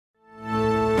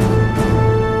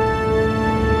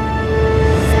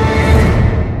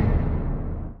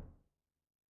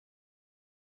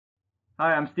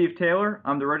Hi, I'm Steve Taylor.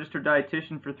 I'm the registered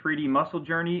dietitian for 3D Muscle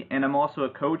Journey, and I'm also a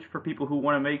coach for people who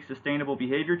want to make sustainable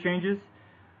behavior changes.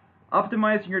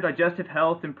 Optimizing your digestive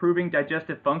health, improving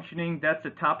digestive functioning, that's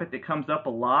a topic that comes up a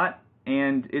lot,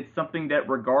 and it's something that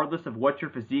regardless of what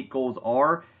your physique goals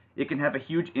are, it can have a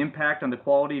huge impact on the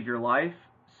quality of your life.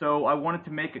 So I wanted to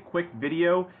make a quick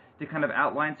video to kind of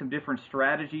outline some different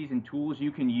strategies and tools you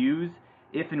can use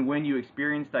if and when you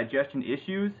experience digestion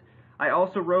issues. I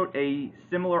also wrote a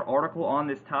similar article on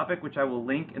this topic, which I will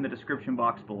link in the description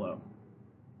box below.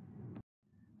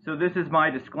 So this is my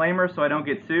disclaimer so I don't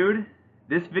get sued.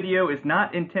 This video is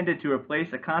not intended to replace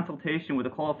a consultation with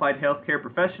a qualified healthcare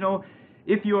professional.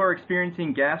 If you are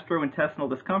experiencing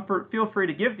gastrointestinal discomfort, feel free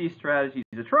to give these strategies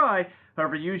a try.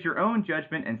 However, use your own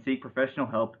judgment and seek professional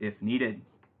help if needed.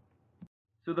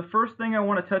 So the first thing I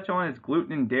want to touch on is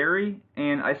gluten and dairy,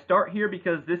 and I start here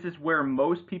because this is where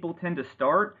most people tend to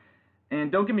start. And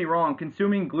don't get me wrong,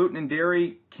 consuming gluten and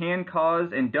dairy can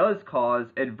cause and does cause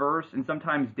adverse and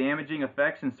sometimes damaging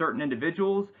effects in certain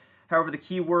individuals. However, the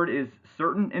key word is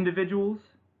certain individuals.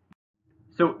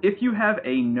 So if you have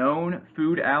a known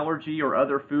food allergy or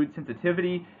other food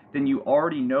sensitivity, then you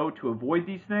already know to avoid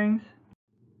these things.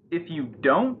 If you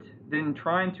don't, then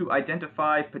trying to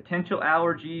identify potential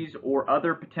allergies or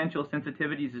other potential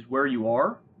sensitivities is where you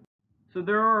are. So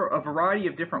there are a variety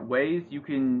of different ways you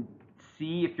can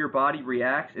see if your body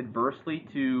reacts adversely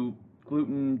to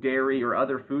gluten, dairy, or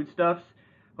other foodstuffs.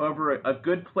 However, a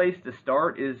good place to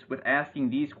start is with asking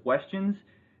these questions.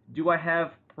 Do I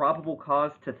have probable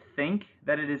cause to think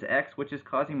that it is X which is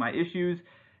causing my issues?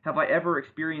 Have I ever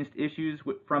experienced issues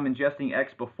from ingesting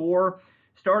X before?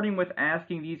 Starting with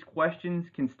asking these questions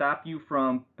can stop you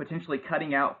from potentially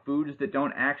cutting out foods that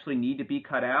don't actually need to be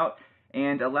cut out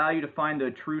and allow you to find the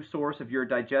true source of your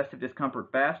digestive discomfort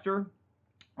faster.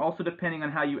 Also, depending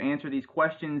on how you answer these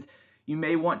questions, you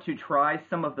may want to try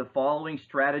some of the following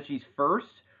strategies first,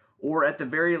 or at the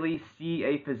very least see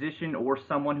a physician or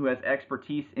someone who has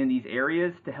expertise in these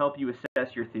areas to help you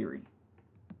assess your theory.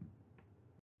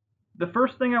 The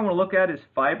first thing I want to look at is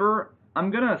fiber.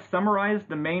 I'm going to summarize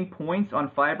the main points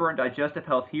on fiber and digestive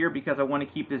health here because I want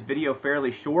to keep this video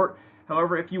fairly short.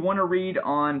 However, if you want to read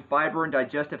on fiber and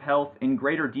digestive health in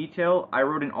greater detail, I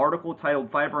wrote an article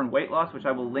titled Fiber and Weight Loss, which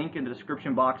I will link in the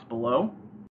description box below.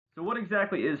 So what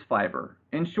exactly is fiber?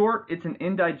 In short, it's an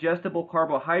indigestible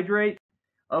carbohydrate,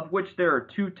 of which there are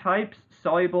two types,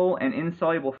 soluble and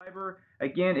insoluble fiber.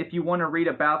 Again, if you want to read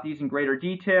about these in greater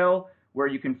detail, where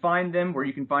you can find them, where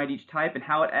you can find each type, and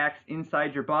how it acts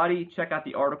inside your body, check out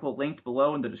the article linked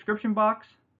below in the description box.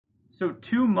 So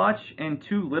too much and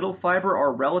too little fiber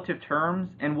are relative terms,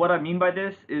 and what I mean by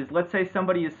this is, let's say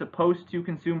somebody is supposed to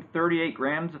consume 38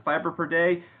 grams of fiber per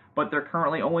day, but they're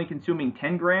currently only consuming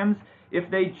 10 grams. If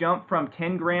they jump from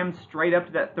 10 grams straight up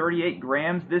to that 38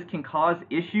 grams, this can cause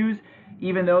issues,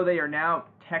 even though they are now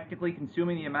technically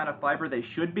consuming the amount of fiber they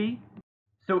should be.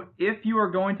 So if you are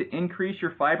going to increase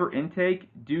your fiber intake,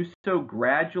 do so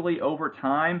gradually over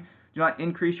time. Do not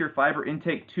increase your fiber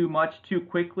intake too much too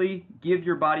quickly. Give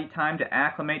your body time to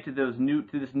acclimate to this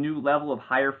new level of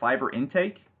higher fiber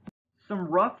intake. Some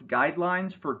rough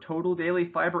guidelines for total daily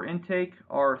fiber intake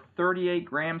are 38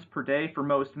 grams per day for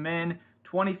most men,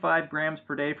 25 grams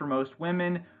per day for most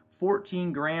women,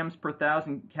 14 grams per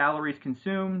 1,000 calories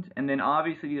consumed, and then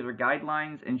obviously these are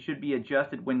guidelines and should be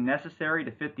adjusted when necessary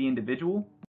to fit the individual.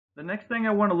 The next thing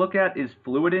I want to look at is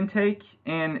fluid intake,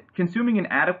 and consuming an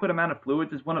adequate amount of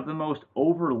fluids is one of the most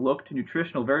overlooked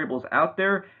nutritional variables out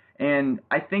there, and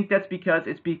I think that's because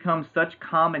it's become such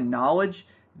common knowledge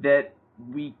that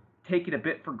we take it a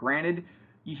bit for granted.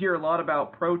 You hear a lot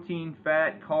about protein,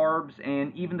 fat, carbs,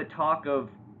 and even the talk of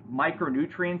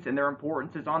micronutrients and their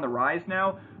importance is on the rise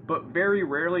now, but very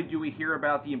rarely do we hear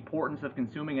about the importance of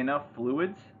consuming enough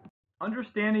fluids.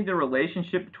 Understanding the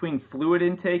relationship between fluid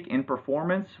intake and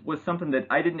performance was something that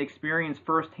I didn't experience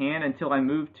firsthand until I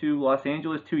moved to Los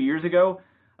Angeles 2 years ago.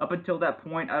 Up until that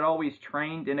point, I'd always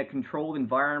trained in a controlled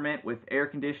environment with air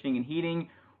conditioning and heating.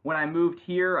 When I moved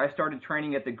here, I started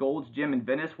training at the Gold's Gym in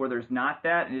Venice, where there's not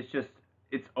that, and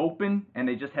it's open, and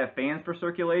they just have fans for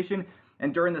circulation.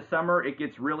 And during the summer, it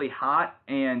gets really hot,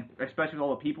 and especially with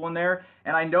all the people in there.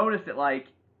 And I noticed that, like,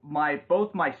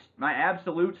 both my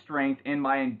absolute strength and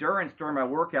my endurance during my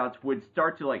workouts would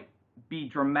start to be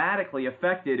dramatically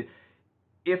affected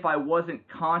if I wasn't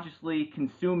consciously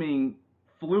consuming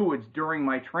fluids during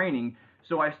my training.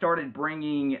 So I started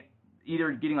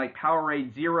either getting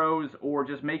Powerade Zeros or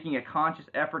just making a conscious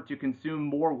effort to consume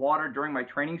more water during my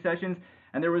training sessions,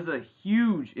 and there was a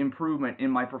huge improvement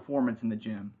in my performance in the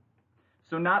gym.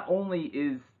 So not only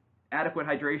is adequate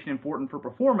hydration important for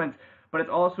performance, but it's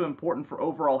also important for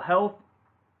overall health,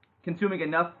 Consuming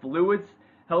enough fluids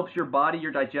helps your body,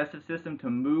 your digestive system, to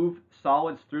move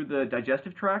solids through the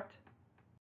digestive tract.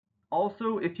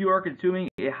 Also, if you are consuming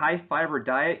a high fiber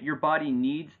diet, your body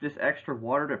needs this extra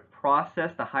water to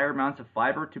process the higher amounts of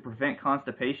fiber to prevent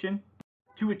constipation.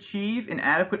 To achieve an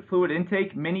adequate fluid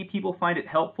intake, many people find it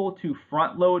helpful to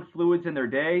front load fluids in their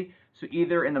day, so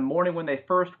either in the morning when they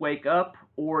first wake up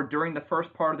or during the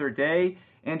first part of their day,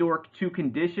 and or to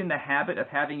condition the habit of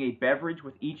having a beverage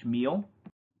with each meal.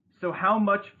 So how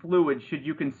much fluid should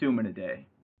you consume in a day?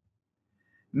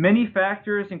 Many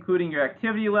factors, including your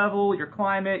activity level, your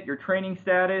climate, your training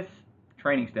status,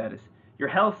 your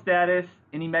health status,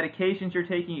 any medications you're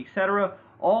taking, etc.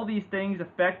 All these things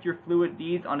affect your fluid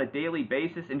needs on a daily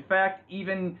basis. In fact,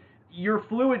 even your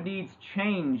fluid needs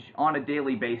change on a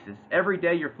daily basis. Every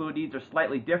day your fluid needs are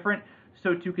slightly different.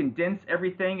 So to condense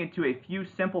everything into a few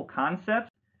simple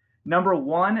concepts, number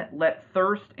one, let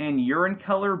thirst and urine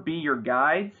color be your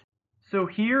guides. So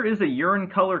here is a urine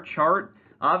color chart.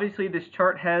 Obviously, this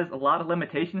chart has a lot of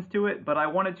limitations to it, but I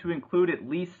wanted to include at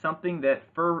least something that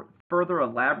further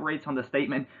elaborates on the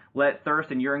statement, let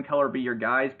thirst and urine color be your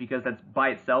guides, because that's by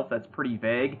itself, that's pretty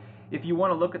vague. If you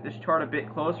want to look at this chart a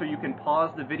bit closer, you can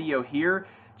pause the video here.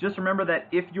 Just remember that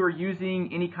if you're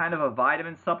using any kind of a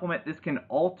vitamin supplement, this can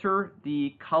alter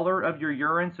the color of your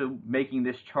urine, so making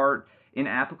this chart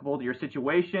inapplicable to your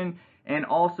situation. And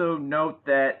also note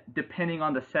that depending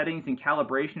on the settings and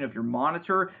calibration of your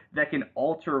monitor, that can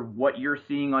alter what you're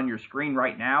seeing on your screen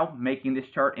right now, making this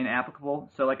chart inapplicable.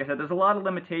 So like I said, there's a lot of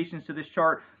limitations to this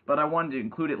chart, but I wanted to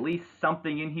include at least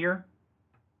something in here.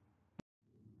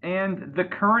 And the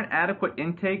current adequate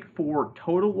intake for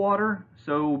total water,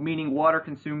 so meaning water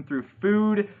consumed through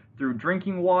food, through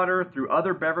drinking water, through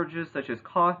other beverages such as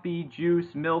coffee,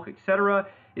 juice, milk, etc.,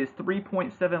 is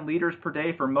 3.7 liters per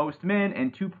day for most men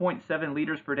and 2.7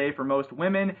 liters per day for most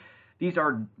women. These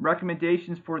are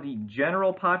recommendations for the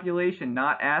general population,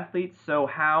 not athletes, so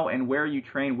how and where you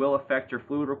train will affect your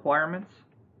fluid requirements.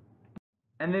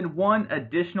 And then one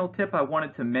additional tip I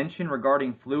wanted to mention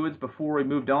regarding fluids before we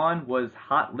moved on was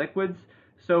hot liquids.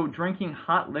 So drinking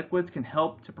hot liquids can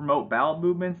help to promote bowel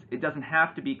movements. It doesn't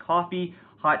have to be coffee.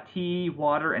 Hot tea,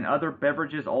 water, and other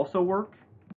beverages also work.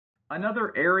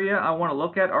 Another area I want to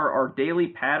look at are our daily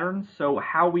patterns, so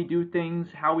how we do things,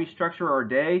 how we structure our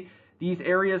day. These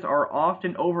areas are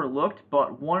often overlooked,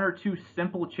 but one or two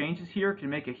simple changes here can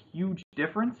make a huge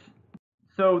difference.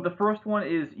 So the first one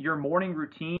is your morning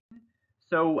routine.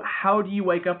 So how do you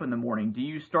wake up in the morning? Do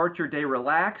you start your day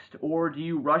relaxed, or do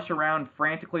you rush around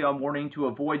frantically all morning to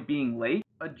avoid being late?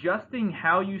 Adjusting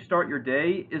how you start your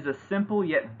day is a simple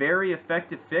yet very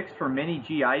effective fix for many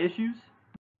GI issues.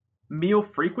 Meal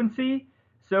frequency.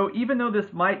 So even though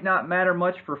this might not matter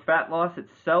much for fat loss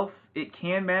itself, it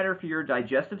can matter for your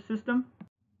digestive system.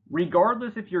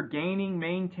 Regardless if you're gaining,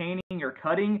 maintaining, or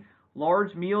cutting,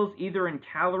 large meals either in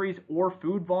calories or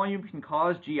food volume can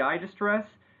cause GI distress.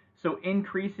 So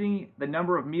increasing the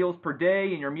number of meals per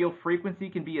day and your meal frequency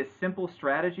can be a simple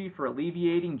strategy for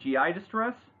alleviating GI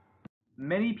distress.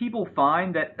 Many people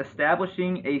find that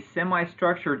establishing a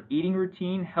semi-structured eating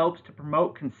routine helps to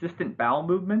promote consistent bowel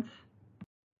movements.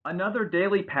 Another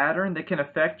daily pattern that can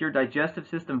affect your digestive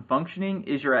system functioning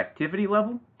is your activity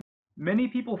level. Many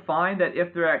people find that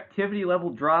if their activity level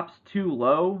drops too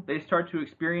low, they start to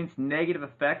experience negative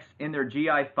effects in their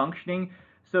GI functioning.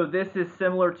 So this is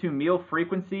similar to meal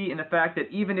frequency in the fact that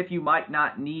even if you might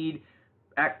not need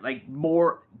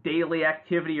more daily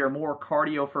activity or more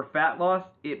cardio for fat loss,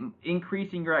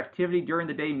 increasing your activity during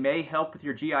the day may help with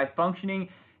your GI functioning,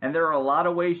 and there are a lot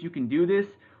of ways you can do this.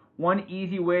 One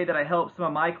easy way that I help some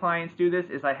of my clients do this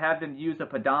is I have them use a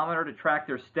pedometer to track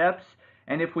their steps,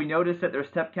 and if we notice that their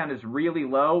step count is really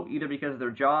low, either because of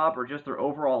their job or just their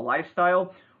overall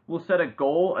lifestyle, we'll set a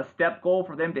goal, a step goal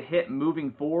for them to hit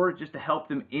moving forward just to help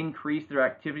them increase their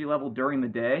activity level during the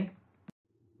day.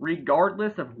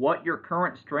 Regardless of what your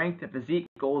current strength and physique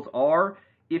goals are,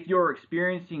 if you're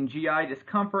experiencing GI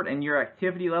discomfort and your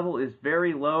activity level is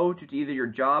very low due to either your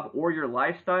job or your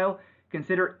lifestyle,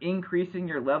 consider increasing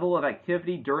your level of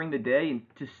activity during the day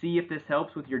to see if this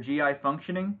helps with your GI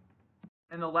functioning.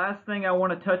 And the last thing I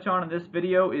want to touch on in this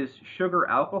video is sugar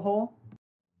alcohol.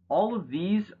 All of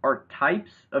these are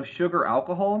types of sugar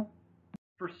alcohol.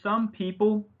 For some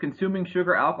people, consuming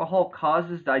sugar alcohol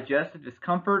causes digestive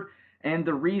discomfort, and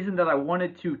the reason that I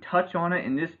wanted to touch on it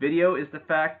in this video is the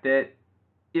fact that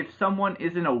if someone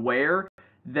isn't aware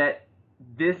that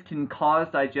this can cause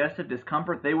digestive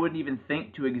discomfort, they wouldn't even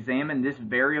think to examine this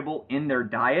variable in their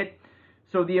diet.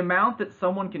 So the amount that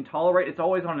someone can tolerate, it's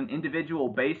always on an individual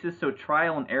basis, so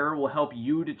trial and error will help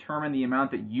you determine the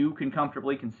amount that you can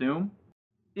comfortably consume.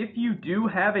 If you do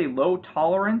have a low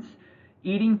tolerance,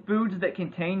 eating foods that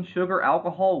contain sugar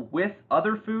alcohol with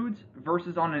other foods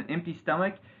versus on an empty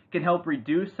stomach can help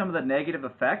reduce some of the negative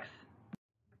effects.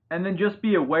 And then just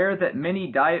be aware that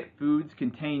many diet foods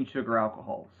contain sugar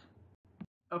alcohols.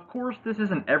 Of course, this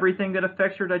isn't everything that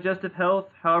affects your digestive health,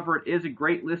 however, it is a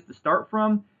great list to start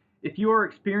from. If you are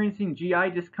experiencing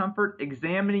GI discomfort,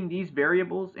 examining these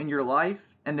variables in your life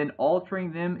and then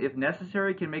altering them if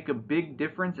necessary can make a big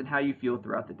difference in how you feel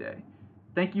throughout the day.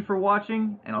 Thank you for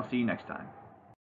watching, and I'll see you next time.